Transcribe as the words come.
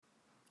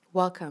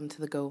Welcome to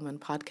the GoWoman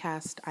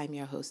Podcast. I'm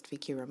your host,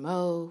 Vicky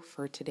Rameau,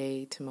 for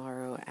today,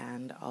 tomorrow,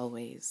 and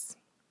always.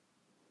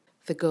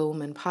 The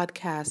GoWoman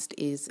Podcast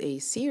is a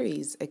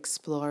series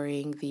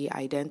exploring the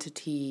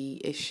identity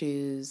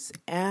issues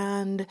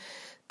and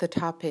the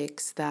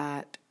topics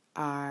that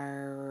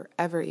are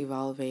ever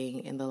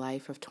evolving in the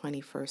life of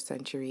 21st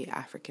century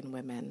African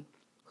women.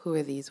 Who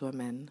are these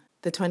women?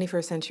 The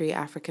 21st century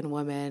African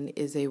woman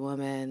is a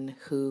woman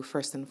who,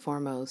 first and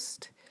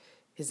foremost,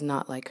 is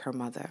not like her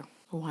mother.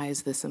 Why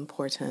is this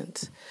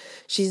important?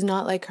 She's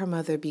not like her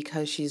mother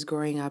because she's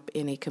growing up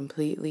in a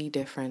completely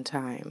different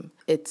time.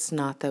 It's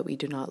not that we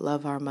do not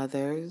love our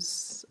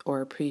mothers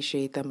or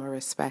appreciate them or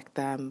respect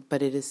them,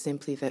 but it is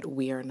simply that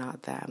we are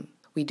not them.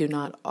 We do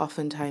not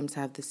oftentimes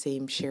have the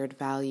same shared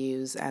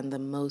values, and the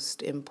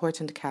most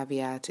important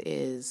caveat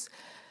is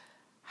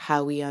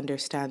how we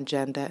understand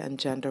gender and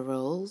gender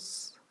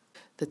roles.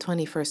 The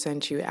 21st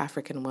century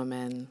African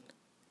woman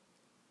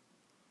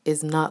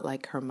is not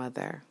like her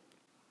mother.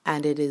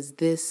 And it is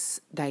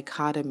this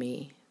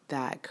dichotomy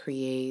that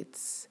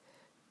creates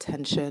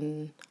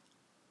tension,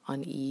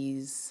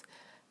 unease,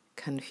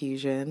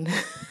 confusion,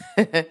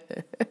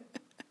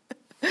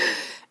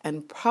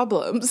 and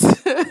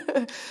problems,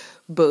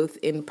 both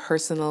in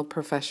personal,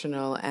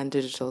 professional, and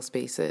digital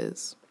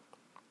spaces.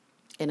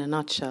 In a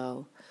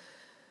nutshell,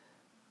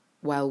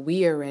 while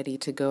we are ready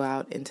to go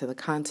out into the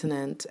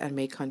continent and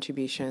make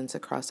contributions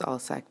across all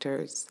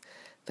sectors,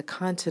 the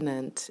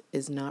continent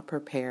is not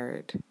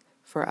prepared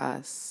for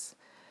us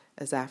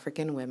as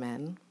African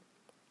women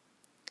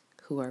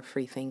who are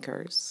free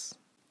thinkers.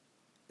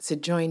 So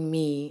join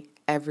me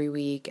every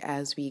week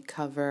as we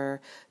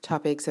cover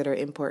topics that are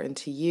important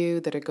to you,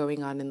 that are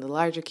going on in the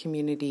larger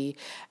community,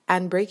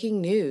 and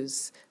breaking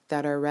news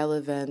that are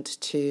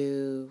relevant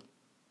to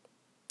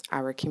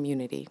our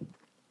community.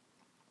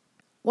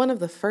 One of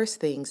the first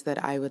things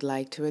that I would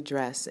like to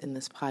address in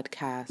this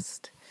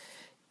podcast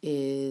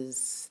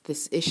is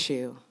this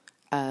issue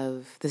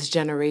of this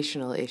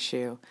generational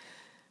issue.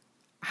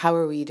 How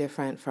are we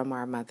different from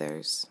our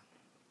mothers?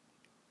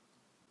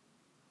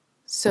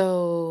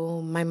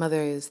 So my mother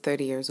is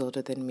 30 years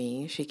older than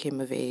me. She came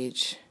of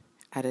age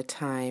at a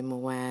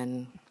time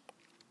when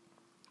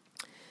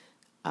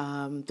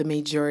the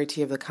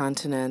majority of the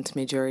continent,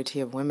 majority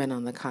of women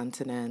on the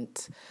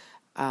continent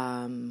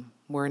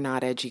were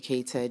not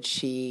educated.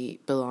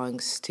 She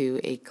belongs to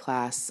a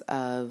class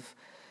of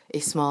a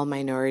small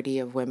minority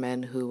of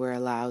women who were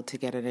allowed to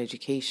get an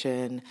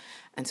education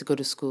and to go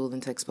to school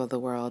and to explore the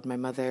world. My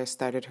mother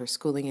started her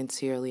schooling in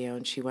Sierra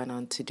Leone. She went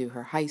on to do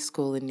her high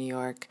school in New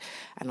York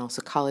and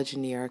also college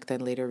in New York,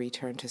 then later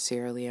returned to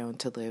Sierra Leone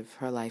to live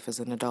her life as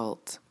an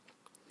adult.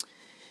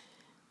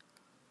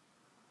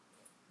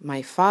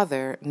 My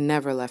father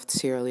never left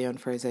Sierra Leone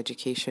for his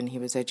education. He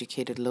was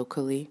educated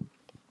locally.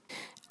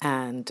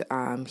 And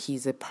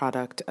he's a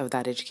product of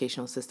that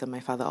educational system. My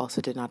father also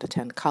did not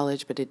attend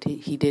college, but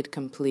he did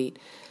complete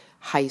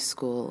high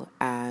school.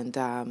 And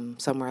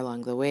somewhere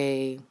along the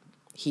way,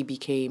 he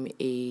became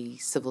a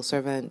civil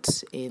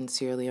servant in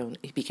Sierra Leone.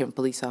 He became a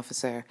police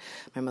officer.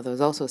 My mother was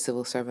also a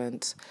civil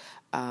servant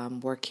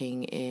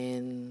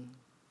working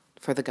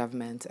for the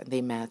government. And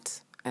they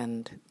met,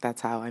 and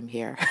that's how I'm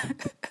here.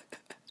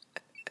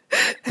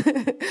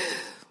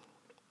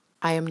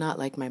 I am not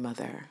like my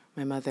mother.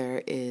 My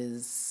mother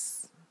is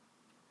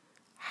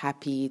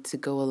happy to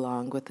go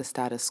along with the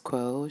status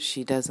quo.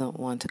 She doesn't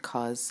want to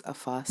cause a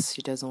fuss.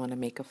 She doesn't want to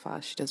make a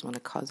fuss. She doesn't want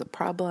to cause a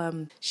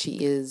problem.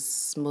 She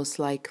is most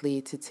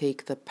likely to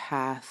take the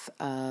path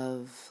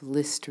of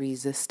least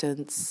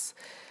resistance,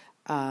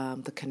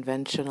 the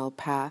conventional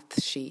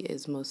path. She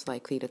is most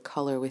likely to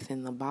color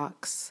within the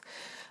box.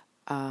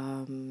 I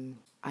am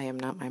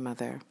not my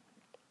mother.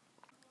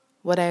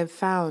 What I've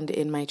found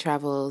in my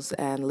travels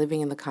and living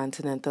in the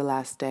continent the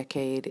last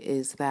decade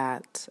is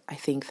that I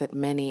think that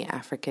many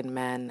African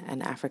men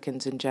and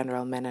Africans in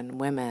general, men and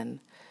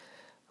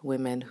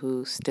women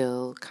who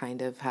still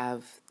kind of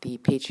have the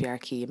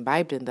patriarchy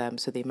imbibed in them,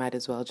 so they might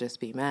as well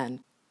just be men.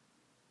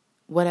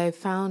 What I've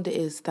found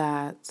is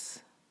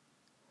that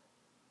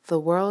the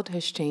world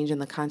has changed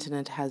and the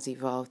continent has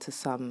evolved to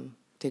some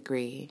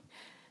degree.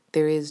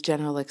 There is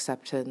general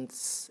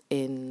acceptance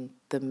in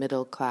the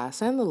middle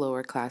class and the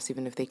lower class,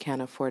 even if they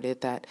can't afford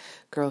it, that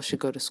girls should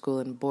go to school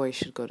and boys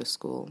should go to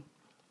school.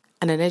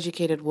 And an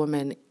educated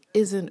woman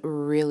isn't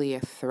really a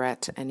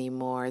threat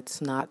anymore.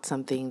 It's not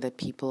something that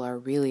people are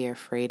really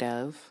afraid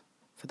of,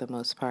 for the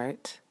most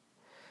part.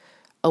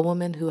 A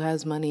woman who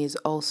has money is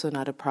also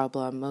not a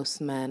problem.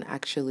 Most men,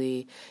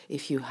 actually,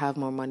 if you have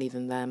more money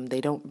than them, they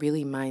don't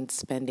really mind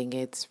spending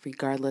it,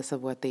 regardless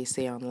of what they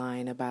say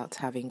online about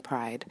having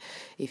pride.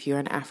 If you're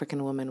an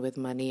African woman with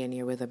money and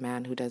you're with a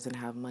man who doesn't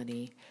have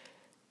money,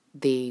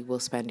 they will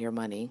spend your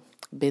money.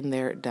 Been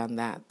there, done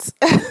that.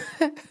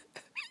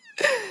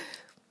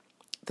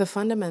 The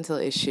fundamental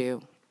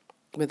issue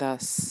with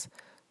us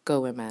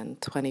GoWomen,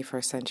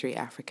 21st century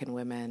African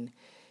women,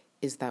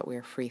 is that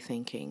we're free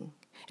thinking.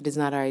 It is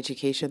not our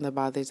education that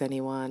bothers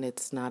anyone.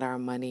 It's not our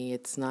money.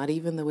 It's not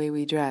even the way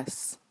we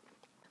dress.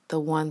 The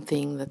one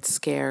thing that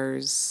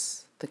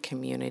scares the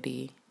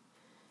community,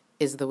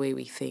 is the way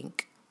we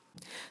think.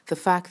 The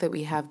fact that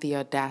we have the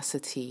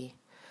audacity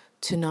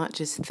to not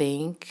just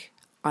think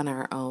on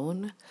our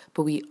own,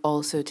 but we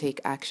also take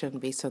action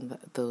based on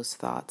those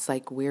thoughts.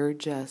 Like, we're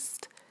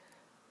just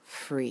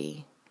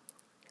free.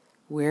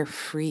 We're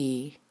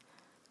free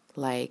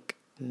like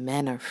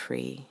men are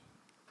free.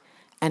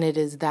 And it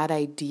is that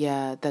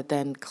idea that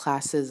then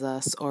classes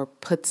us or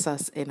puts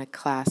us in a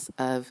class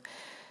of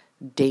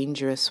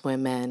dangerous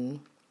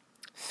women,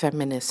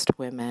 feminist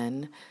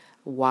women,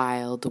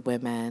 wild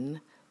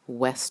women,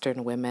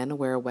 Western women,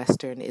 where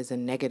Western is a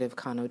negative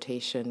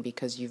connotation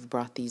because you've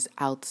brought these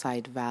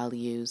outside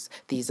values,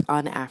 these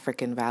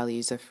un-African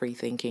values of free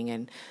thinking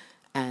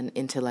and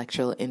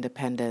intellectual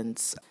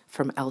independence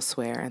from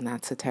elsewhere, and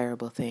that's a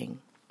terrible thing.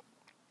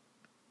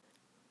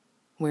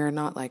 We're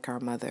not like our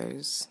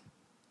mothers.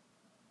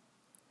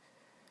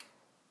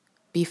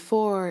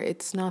 Before,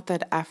 it's not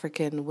that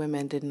African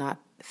women did not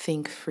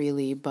think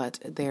freely, but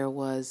there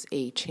was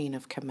a chain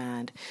of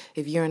command.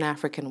 If you're an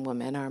African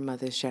woman, our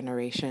mother's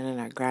generation and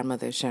our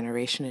grandmother's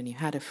generation, and you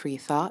had a free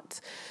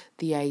thought,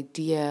 the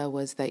idea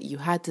was that you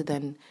had to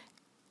then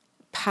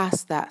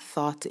pass that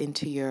thought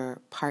into your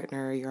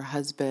partner, your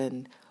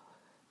husband's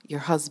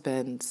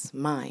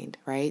mind,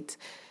 right?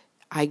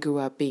 I grew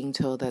up being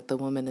told that the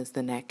woman is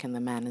the neck and the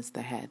man is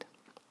the head.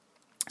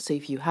 So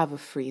if you have a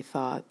free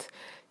thought,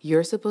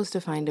 you're supposed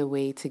to find a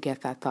way to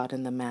get that thought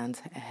in the man's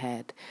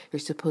head. You're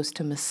supposed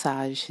to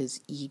massage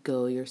his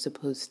ego. You're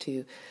supposed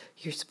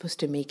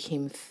to make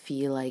him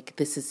feel like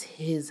this is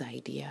his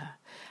idea.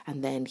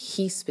 And then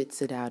he spits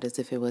it out as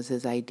if it was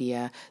his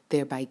idea,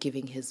 thereby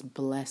giving his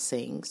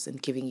blessings and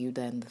giving you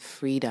then the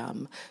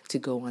freedom to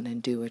go on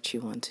and do what you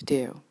want to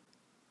do.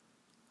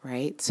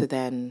 Right? So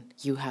then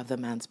you have the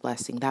man's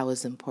blessing. That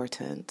was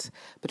important.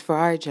 But for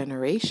our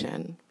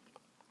generation,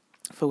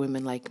 for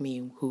women like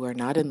me who are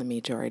not in the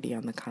majority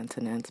on the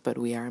continent, but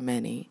we are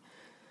many,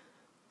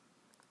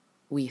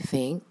 we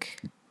think,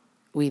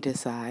 we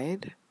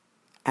decide,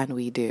 and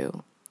we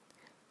do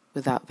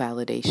without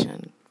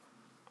validation.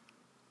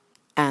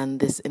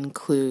 And this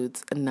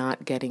includes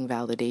not getting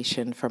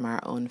validation from our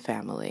own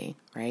family,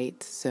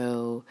 right?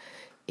 So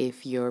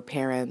if your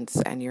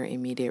parents and your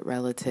immediate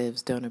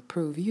relatives don't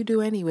approve, you do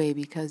anyway,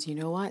 because you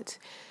know what?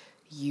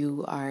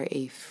 You are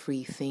a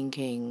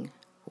free-thinking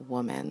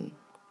woman.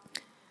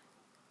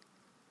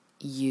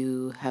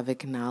 You have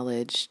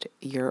acknowledged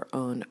your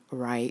own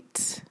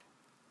right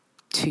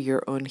to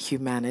your own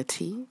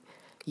humanity.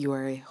 You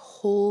are a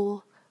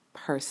whole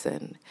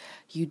person.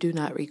 You do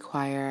not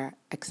require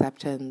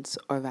acceptance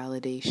or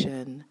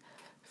validation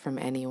from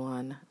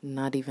anyone,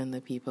 not even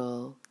the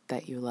people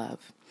that you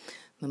love.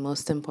 The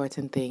most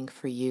important thing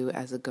for you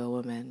as a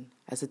GoWoman,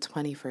 as a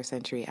 21st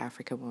century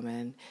African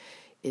woman,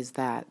 is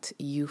that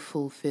you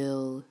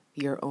fulfill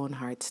your own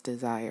heart's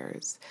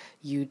desires.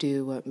 You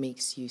do what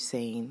makes you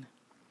sane,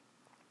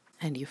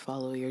 and you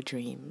follow your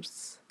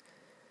dreams.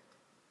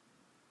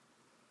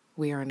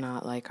 We are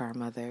not like our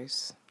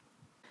mothers.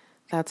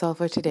 That's all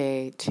for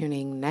today.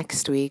 Tuning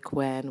next week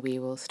when we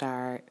will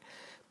start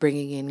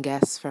bringing in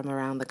guests from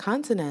around the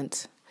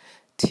continent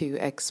to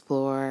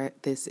explore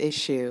this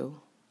issue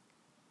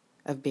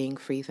of being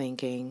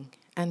free-thinking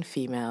and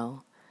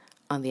female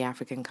on the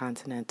African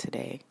continent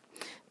today.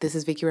 This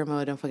is Vicky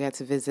Rameau. Don't forget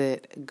to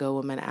visit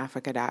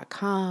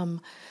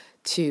GoWomanAfrica.com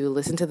to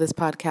listen to this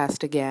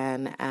podcast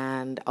again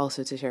and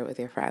also to share it with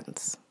your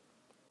friends.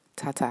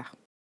 Ta-ta.